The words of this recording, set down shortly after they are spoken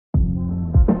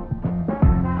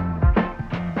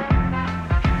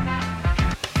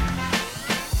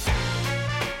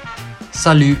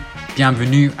Salut,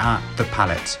 bienvenue à The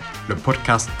PALLATT, le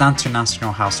podcast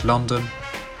d'International House London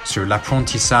sur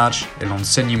l'apprentissage et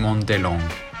l'enseignement des langues.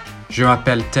 Je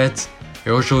m'appelle Ted et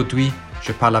aujourd'hui,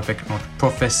 je parle avec notre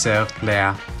professeur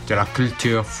Léa de la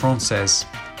culture française,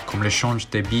 comme l'échange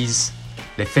des bises,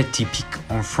 les fêtes typiques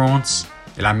en France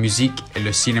et la musique et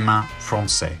le cinéma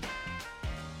français.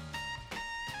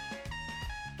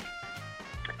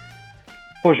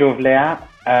 Bonjour Léa,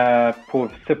 pour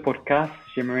ce podcast,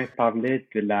 j'aimerais parler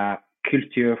de la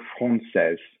culture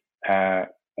française.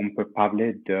 On peut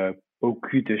parler de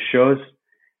beaucoup de choses,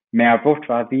 mais à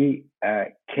votre avis,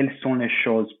 quelles sont les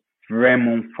choses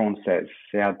vraiment françaises,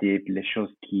 c'est-à-dire les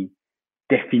choses qui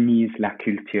définissent la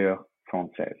culture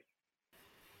française?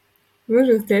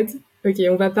 Bonjour Ted. Ok,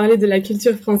 on va parler de la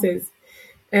culture française.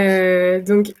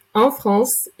 Donc en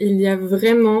France, il y a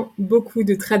vraiment beaucoup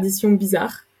de traditions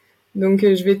bizarres. Donc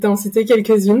je vais t'en citer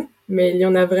quelques-unes, mais il y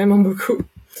en a vraiment beaucoup.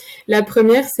 La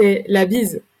première, c'est la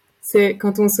bise. C'est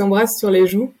quand on s'embrasse sur les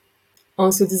joues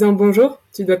en se disant bonjour.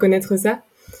 Tu dois connaître ça.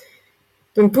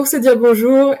 Donc pour se dire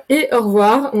bonjour et au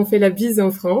revoir, on fait la bise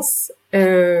en France. Et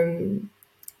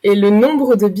le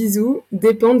nombre de bisous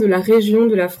dépend de la région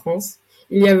de la France.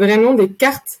 Il y a vraiment des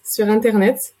cartes sur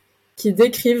Internet qui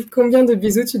décrivent combien de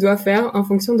bisous tu dois faire en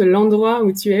fonction de l'endroit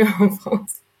où tu es en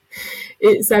France.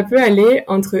 Et ça peut aller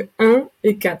entre 1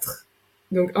 et 4.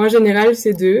 Donc en général,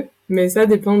 c'est 2, mais ça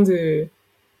dépend de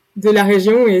la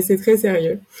région et c'est très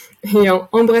sérieux. Et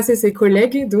embrasser ses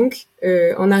collègues, donc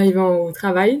en arrivant au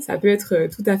travail, ça peut être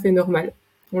tout à fait normal.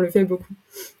 On le fait beaucoup.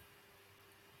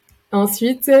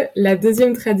 Ensuite, la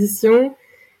deuxième tradition,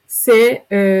 c'est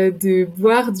de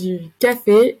boire du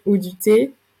café ou du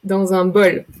thé dans un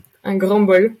bol, un grand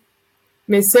bol,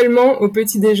 mais seulement au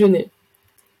petit déjeuner.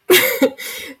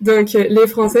 Donc, les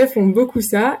Français font beaucoup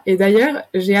ça. Et d'ailleurs,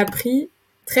 j'ai appris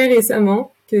très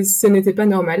récemment que ce n'était pas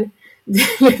normal de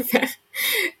le faire.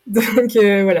 Donc,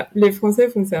 voilà, les Français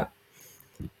font ça.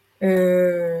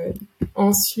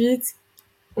 Ensuite,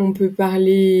 on peut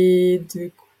parler de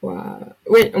quoi?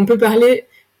 Oui, on peut parler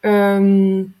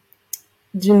d'une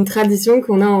tradition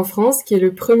qu'on a en France qui est le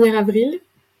 1er avril.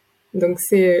 Donc,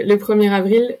 c'est le 1er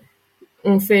avril,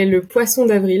 on fait le poisson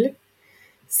d'avril.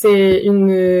 C'est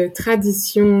une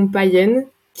tradition païenne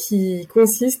qui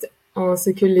consiste en ce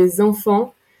que les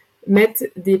enfants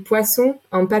mettent des poissons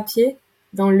en papier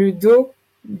dans le dos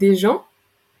des gens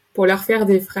pour leur faire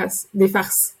des farces,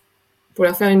 pour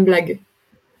leur faire une blague.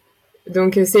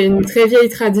 Donc c'est une très vieille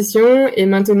tradition et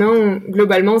maintenant,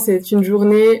 globalement, c'est une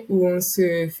journée où on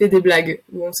se fait des blagues,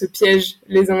 où on se piège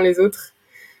les uns les autres.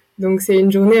 Donc c'est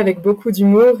une journée avec beaucoup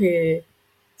d'humour et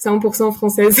 100%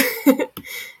 française.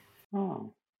 Oh.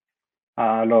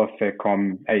 Alors, c'est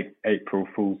comme April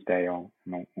Fool's Day en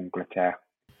Angleterre.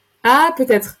 Ah,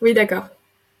 peut-être. Oui, d'accord.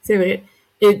 C'est vrai.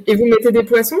 Et vous mettez des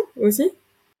poissons aussi?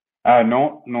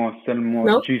 Non, seulement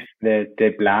Non? juste des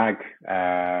blagues,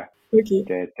 Ok.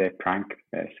 des pranks.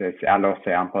 Alors,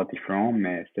 c'est un peu différent,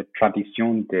 mais cette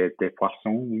tradition des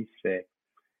poissons, oui, c'est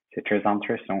très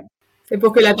intéressant. C'est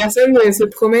pour que la personne se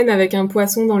promène avec un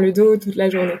poisson dans le dos toute la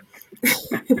journée.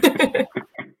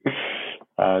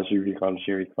 Je rigole.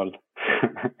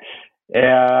 Et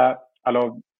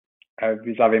alors,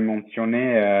 vous avez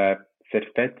mentionné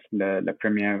cette fête, le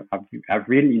 1er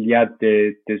avril. Il y a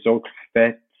des autres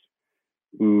fêtes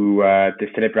ou des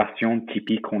célébrations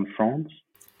typiques en France?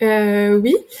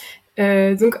 Oui.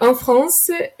 Donc en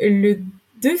France, le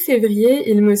 2 février,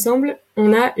 il me semble,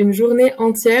 on a une journée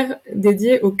entière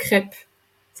dédiée aux crêpes.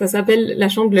 Ça s'appelle la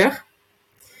Chandeleur.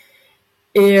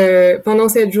 Et pendant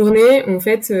cette journée, on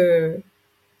fête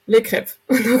les crêpes.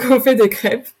 Donc on fait des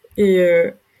crêpes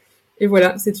et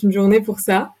voilà, c'est une journée pour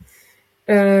ça.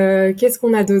 Qu'est-ce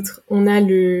qu'on a d'autre? On a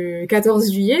le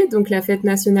 14 juillet, donc la fête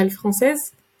nationale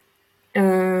française.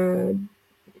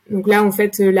 Donc là, on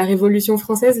fête la Révolution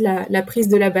française, la prise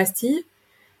de la Bastille,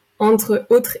 entre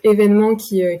autres événements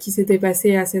qui s'étaient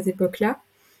passés à cette époque-là.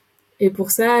 Et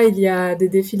pour ça, il y a des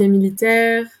défilés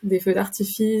militaires, des feux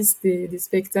d'artifice, des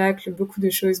spectacles, beaucoup de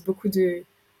choses, beaucoup de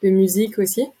musique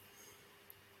aussi.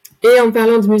 Et en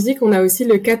parlant de musique, on a aussi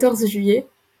le 14 juillet.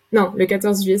 Non, le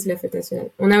 14 juillet, c'est la fête nationale.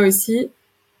 On a aussi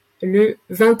le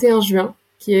 21 juin,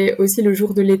 qui est aussi le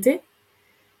jour de l'été.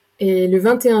 Et le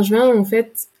 21 juin, on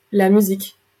fête la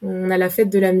musique. On a la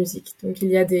fête de la musique. Donc, il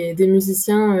y a des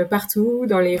musiciens partout,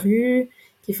 dans les rues,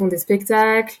 qui font des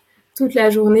spectacles toute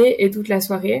la journée et toute la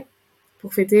soirée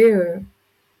pour fêter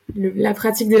la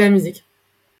pratique de la musique.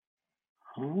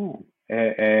 Oh.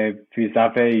 Et vous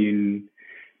avez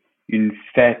une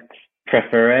fête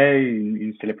préférée,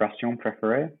 une célébration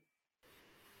préférée?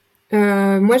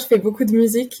 Moi, je fais beaucoup de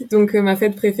musique, donc ma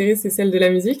fête préférée, c'est celle de la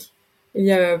musique. Il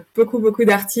y a beaucoup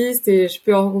d'artistes et je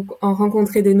peux en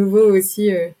rencontrer des nouveaux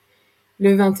aussi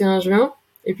le 21 juin.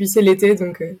 Et puis c'est l'été,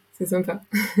 donc c'est sympa.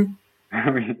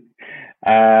 Oui.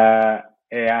 Euh,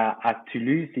 et à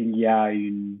Toulouse, il y a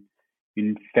une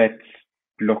fête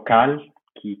locale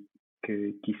qui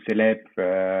célèbre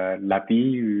la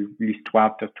vie ou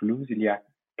l'histoire de Toulouse. Il y a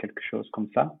quelque chose comme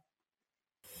ça.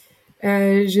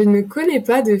 Je ne connais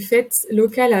pas de fête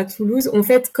locale à Toulouse. On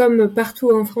fête comme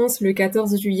partout en France le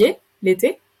 14 juillet,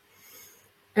 l'été,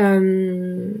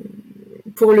 euh,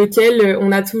 pour lequel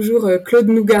on a toujours Claude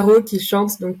Nougaro qui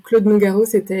chante. Donc Claude Nougaro,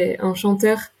 c'était un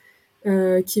chanteur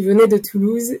qui venait de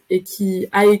Toulouse et qui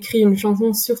a écrit une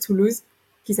chanson sur Toulouse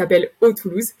qui s'appelle Ô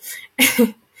Toulouse.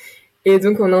 Et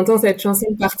donc on entend cette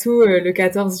chanson partout le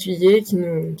 14 juillet qui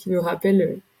nous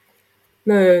rappelle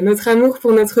notre amour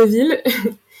pour notre ville.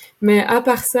 Mais à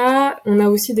part ça, on a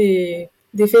aussi des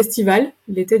festivals,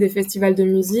 l'été des festivals de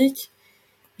musique.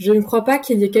 Je ne crois pas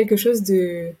qu'il y ait quelque chose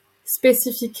de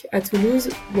spécifique à Toulouse,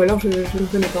 ou alors je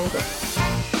ne connais pas encore.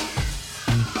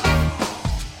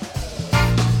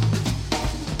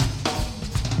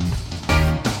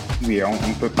 Oui,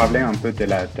 on peut parler un peu de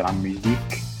la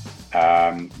musique.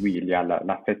 Oui, il y a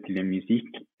la fête de la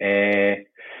musique. Et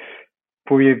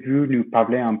pourriez-vous nous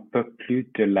parler un peu plus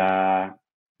de la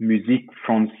musique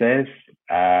française?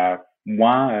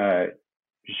 Moi,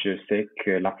 je sais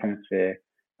que la France est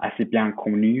assez bien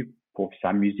connue pour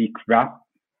sa musique rap,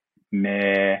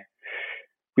 mais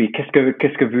oui, qu'est-ce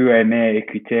que vous aimez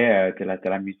écouter de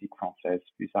la musique française?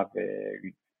 Vous avez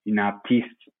une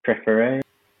artiste préférée?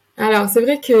 Alors c'est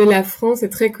vrai que la France est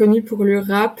très connue pour le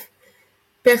rap.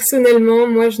 Personnellement,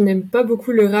 moi je n'aime pas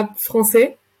beaucoup le rap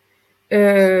français. Mais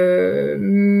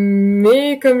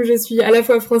comme je suis à la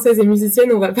fois française et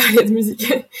musicienne, on va parler de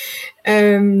musique.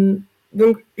 Euh,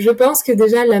 donc, je pense que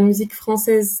déjà la musique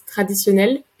française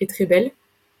traditionnelle est très belle.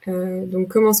 Donc,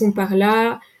 commençons par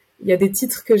là. Il y a des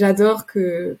titres que j'adore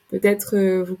que peut-être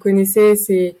vous connaissez.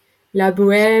 C'est La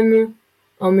Bohème,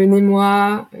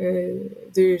 Emmenez-moi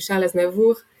de Charles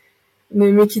Aznavour, Ne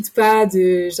me quitte pas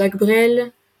de Jacques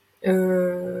Brel,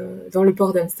 Dans le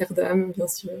port d'Amsterdam, bien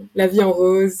sûr, La vie en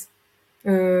rose,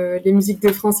 les musiques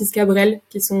de Francis Cabrel,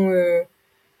 qui sont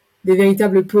des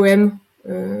véritables poèmes.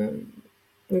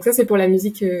 Donc ça, c'est pour la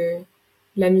musique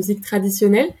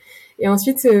traditionnelle. Et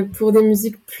ensuite, pour des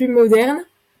musiques plus modernes,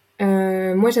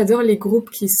 moi, j'adore les groupes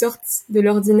qui sortent de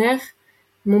l'ordinaire.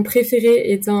 Mon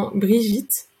préféré étant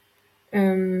Brigitte.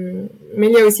 Mais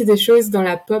il y a aussi des choses dans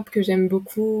la pop que j'aime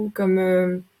beaucoup,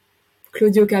 comme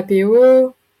Claudio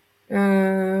Capeo,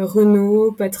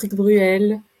 Renaud, Patrick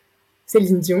Bruel,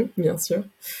 Céline Dion, bien sûr.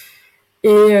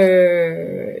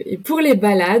 Et pour les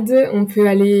balades, on peut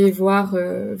aller voir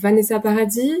Vanessa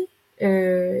Paradis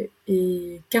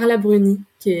et Carla Bruni,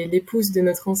 qui est l'épouse de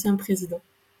notre ancien président.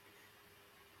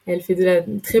 Elle fait de la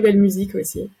très belle musique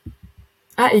aussi.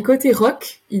 Ah, et côté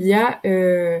rock, il y a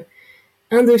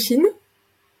Indochine,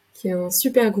 qui est un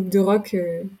super groupe de rock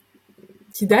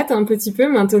qui date un petit peu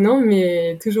maintenant,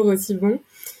 mais toujours aussi bon.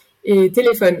 Et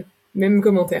Téléphone, même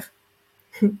commentaire.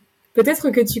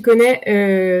 Peut-être que tu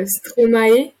connais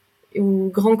Stromae ou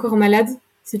Grand Corps Malade,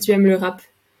 si tu aimes le rap.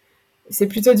 C'est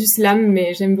plutôt du slam,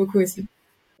 mais j'aime beaucoup aussi.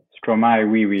 Stromae,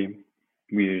 oui, oui.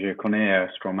 Oui, je connais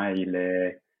Stromae, il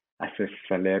est assez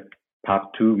célèbre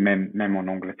partout, même en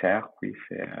Angleterre. Oui,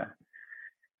 c'est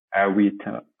oui.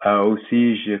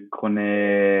 Aussi, je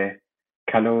connais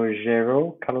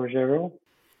Calogero,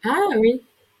 Ah oui,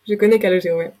 je connais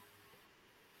Calogero, ouais.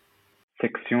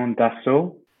 Section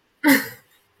d'assaut.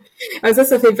 Ah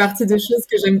ça fait partie des choses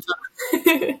que j'aime pas.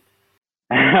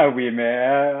 Ah oui,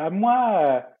 mais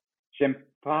moi, j'aime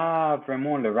pas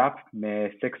vraiment le rap,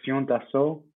 mais Section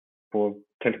d'assaut, pour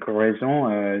quelques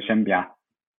raisons, j'aime bien.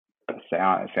 C'est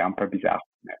un peu bizarre.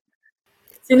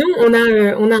 Sinon, on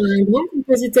a un grand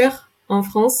compositeur en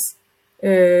France,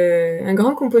 un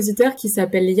grand compositeur qui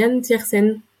s'appelle Yann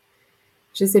Tiersen.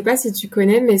 Je sais pas si tu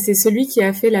connais, mais c'est celui qui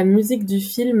a fait la musique du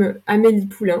film Amélie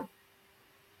Poulain.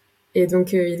 Et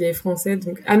donc, il est français.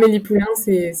 Donc, Amélie Poulain,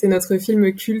 c'est notre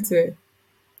film culte.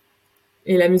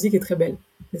 Et la musique est très belle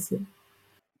aussi.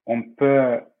 On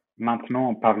peut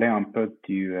maintenant parler un peu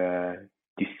du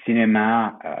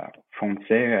cinéma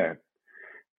français.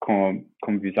 Comme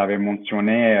vous avez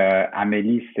mentionné,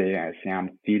 Amélie, c'est un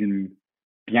film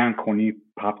bien connu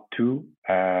partout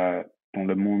dans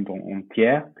le monde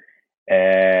entier.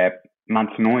 Et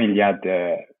maintenant, il y a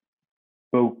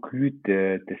beaucoup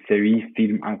de séries,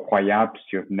 films incroyables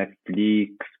sur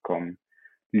Netflix, comme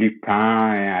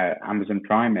Lupin, Amazon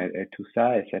Prime et tout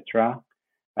ça, etc.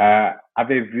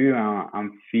 Avez-vous un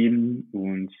film ou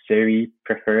une série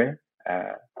préférée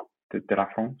de la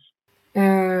France?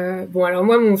 Bon, alors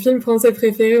moi, mon film français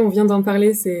préféré, on vient d'en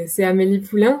parler, c'est Amélie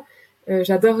Poulain.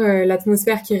 J'adore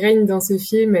l'atmosphère qui règne dans ce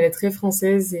film, elle est très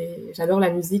française et j'adore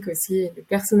la musique aussi. Le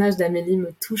personnage d'Amélie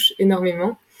me touche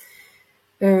énormément.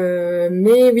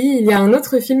 Mais oui, il y a un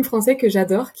autre film français que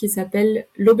j'adore qui s'appelle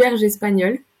L'Auberge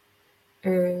espagnole.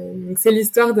 Donc c'est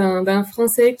l'histoire d'un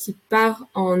Français qui part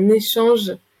en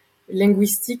échange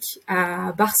linguistique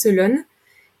à Barcelone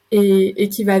et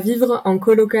qui va vivre en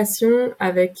colocation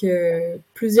avec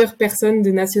plusieurs personnes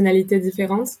de nationalités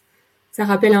différentes. Ça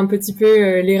rappelle un petit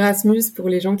peu l'Erasmus pour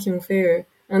les gens qui ont fait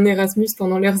un Erasmus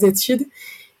pendant leurs études.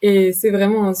 Et c'est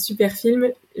vraiment un super film.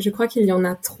 Je crois qu'il y en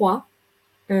a 3.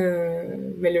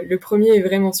 Mais le premier est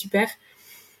vraiment super.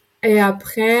 Et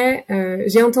après,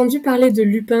 j'ai entendu parler de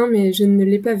Lupin, mais je ne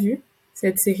l'ai pas vue,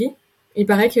 cette série. Il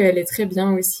paraît qu'elle est très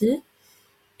bien aussi.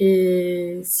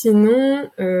 Et sinon,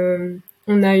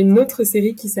 on a une autre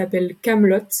série qui s'appelle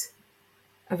Kaamelott,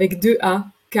 avec 2 A,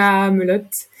 Kaamelott.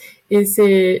 Et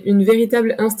c'est une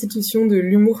véritable institution de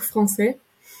l'humour français.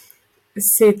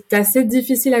 C'est assez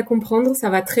difficile à comprendre, ça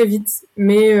va très vite,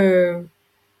 mais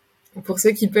pour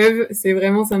ceux qui peuvent, c'est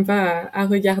vraiment sympa à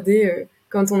regarder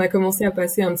quand on a commencé à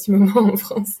passer un petit moment en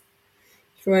France.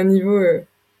 Il faut un niveau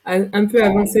un peu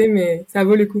avancé, mais ça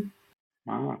vaut le coup.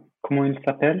 Ah, comment il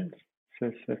s'appelle, ce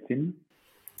film?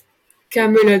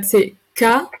 Kaamelott, c'est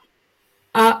Kaamelott.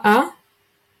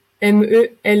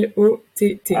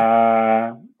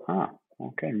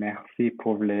 Ok, merci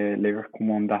pour les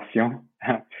recommandations.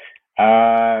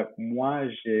 Moi,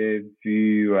 j'ai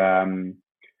vu,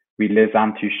 oui, Les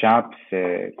Intouchables,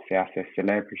 c'est assez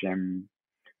célèbre. J'aime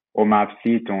Omar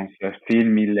Sy dans ce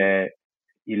film,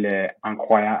 il est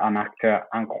incroyable, un acteur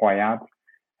incroyable,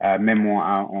 même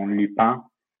en Lupin.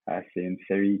 C'est une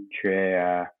série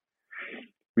très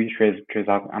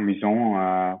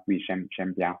amusant. Oui, j'aime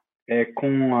bien. Et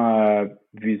quand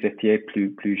vous étiez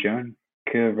plus jeune,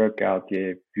 que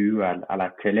regardiez-vous à la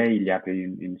télé? Il y avait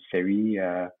une série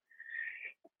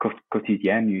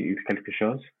quotidienne ou quelque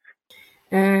chose?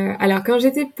 Alors quand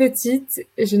j'étais petite,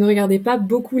 je ne regardais pas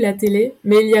beaucoup la télé,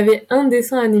 mais il y avait un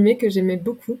dessin animé que j'aimais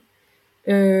beaucoup,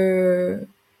 dont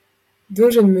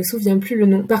je ne me souviens plus le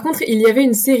nom. Par contre, il y avait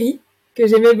une série que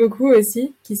j'aimais beaucoup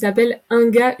aussi, qui s'appelle Un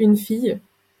gars, une fille,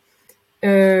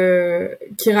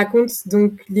 qui raconte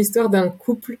donc l'histoire d'un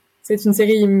couple. C'est une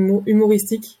série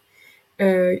humoristique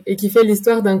et qui fait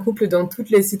l'histoire d'un couple dans toutes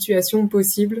les situations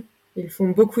possibles. Ils font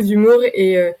beaucoup d'humour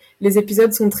et les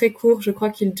épisodes sont très courts. Je crois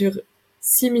qu'ils durent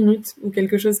 6 minutes ou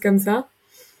quelque chose comme ça.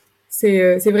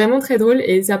 C'est vraiment très drôle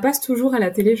et ça passe toujours à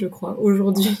la télé, je crois,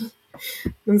 aujourd'hui.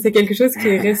 Donc c'est quelque chose qui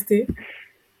est resté.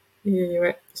 Et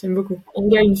ouais, j'aime beaucoup. Un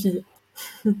gars, une fille.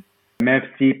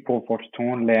 Merci pour votre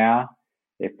temps, Léa,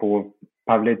 et pour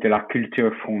parler de la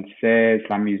culture française,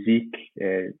 la musique,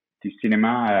 du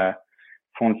cinéma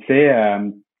français.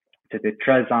 C'était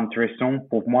très intéressant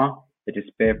pour moi et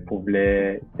j'espère pour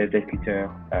les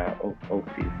écouteurs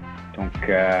aussi. Donc,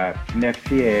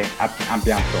 merci et à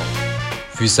bientôt.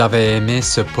 Vous avez aimé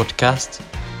ce podcast?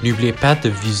 N'oubliez pas de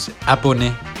vous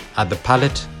abonner à The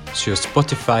Palette sur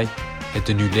Spotify et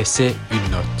de nous laisser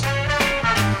une note.